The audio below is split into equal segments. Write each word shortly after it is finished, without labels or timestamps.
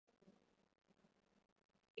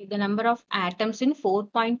The number of atoms in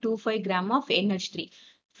 4.25 gram of NH3.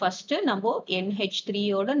 First, நம்ம NH3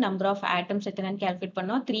 ஓட number of atoms எத்தனைன்னு calculate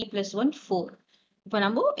பண்ணோம். 3 plus 1, 4. இப்போ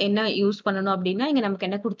நம்ம என்ன யூஸ் பண்ணணும் அப்படின்னா, இங்க நமக்கு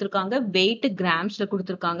என்ன கொடுத்திருக்காங்க? Weight gramsல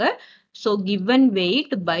கொடுத்திருக்காங்க. So, given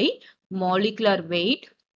weight by molecular weight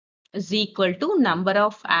is equal to number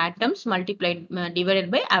of atoms multiplied divided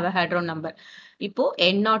by Avogadro number. இப்போ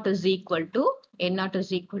N0 is equal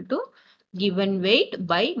to given weight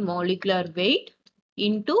by molecular weight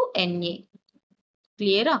into Na.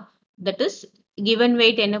 Clear? That is given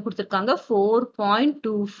weight என்ன கொடுத்திருக்காங்க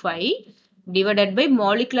 4.25 divided by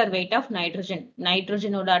molecular weight of nitrogen.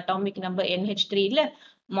 Nitrogen ஓட atomic number NH3 இல்ல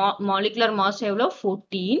molecular mass எவ்வளோ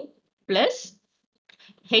 14 plus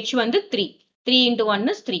H வந்து 3. 3 into 1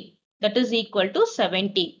 is 3. That is equal to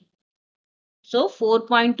 17. So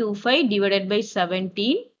 4.25 divided by 17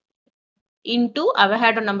 into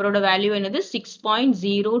Avogadro number ஓட value என்னது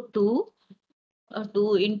 6.02 2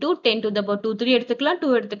 into 10 to the power 2 3 எடுத்துக்கலாம்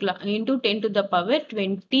 2 எடுத்துக்கலாம் into 10 to the power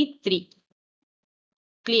 23.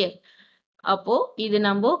 Clear? அப்போ இது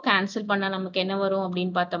நம்ம cancel பண்ணா நமக்கு என்ன வரும்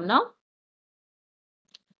அப்படின்னு பார்த்தோம்னா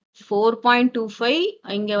 4.25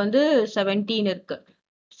 இங்க வந்து 17 இருக்கு.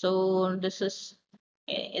 So this is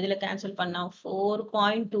இதுல cancel பண்ணா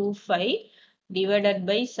 4.25 divided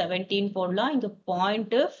by 17 போடலாம். இங்க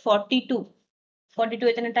 0.42 42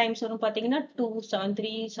 எத்தனை டைம்ஸ் வரும் பாத்தீங்கன்னா 2 7 3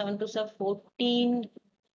 7 2 14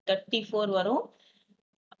 34 வரும்.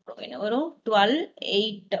 அப்புறம் என்ன வரும் 12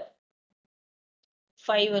 8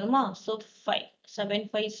 5 வருமா? So 5 7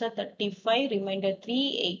 5 35 remainder 3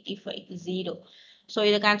 85 0. So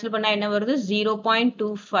இதை கேன்சல் பண்ணா என்ன வருது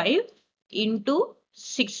 0.25 into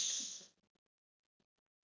 6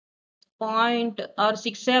 point or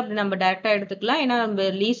 6 அப்படி நம்ம டைரக்டா எடுத்துக்கலாம். ஏன்னா நம்ம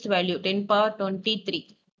least value 10 power 23.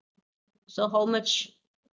 So how much?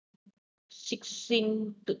 6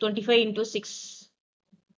 into 25 into 6.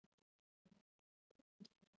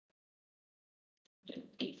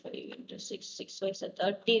 25 into 6. 6 5 are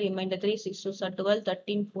 30. Remainder 3. 6 2 are 12.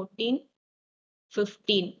 13, 14,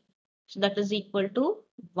 15. So that is equal to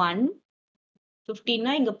 1. 15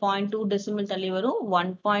 na inga 0.2 decimal thalli varum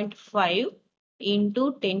 1.5 into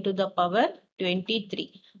 10 to the power 23.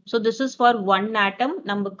 So this is for one atom.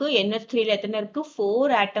 நமக்கு NH3 ல எத்தனை இருக்கு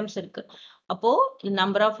 4 atoms இருக்கு. அப்போ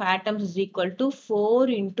number of atoms is equal to 4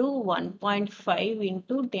 into 1.5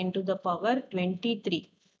 into 10 to the power 23.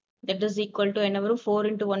 That is equal to என்ன வரும்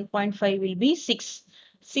 4 into 1.5 will be 6.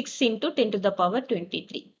 6 into 10 to the power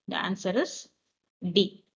 23. The answer is D.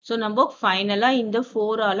 So நம்ம ஃபைனலா இந்த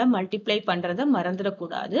 4 ஆல மல்டிப்ளை பண்றத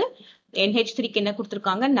மறந்துடக்கூடாது. NH3க்கு என்ன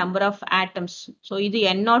கொடுத்திருக்காங்க number of atoms. So இது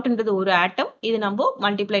N0ன்றது ஒரு atom. இது நம்ம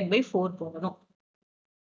multiplied by 4 போடணும்.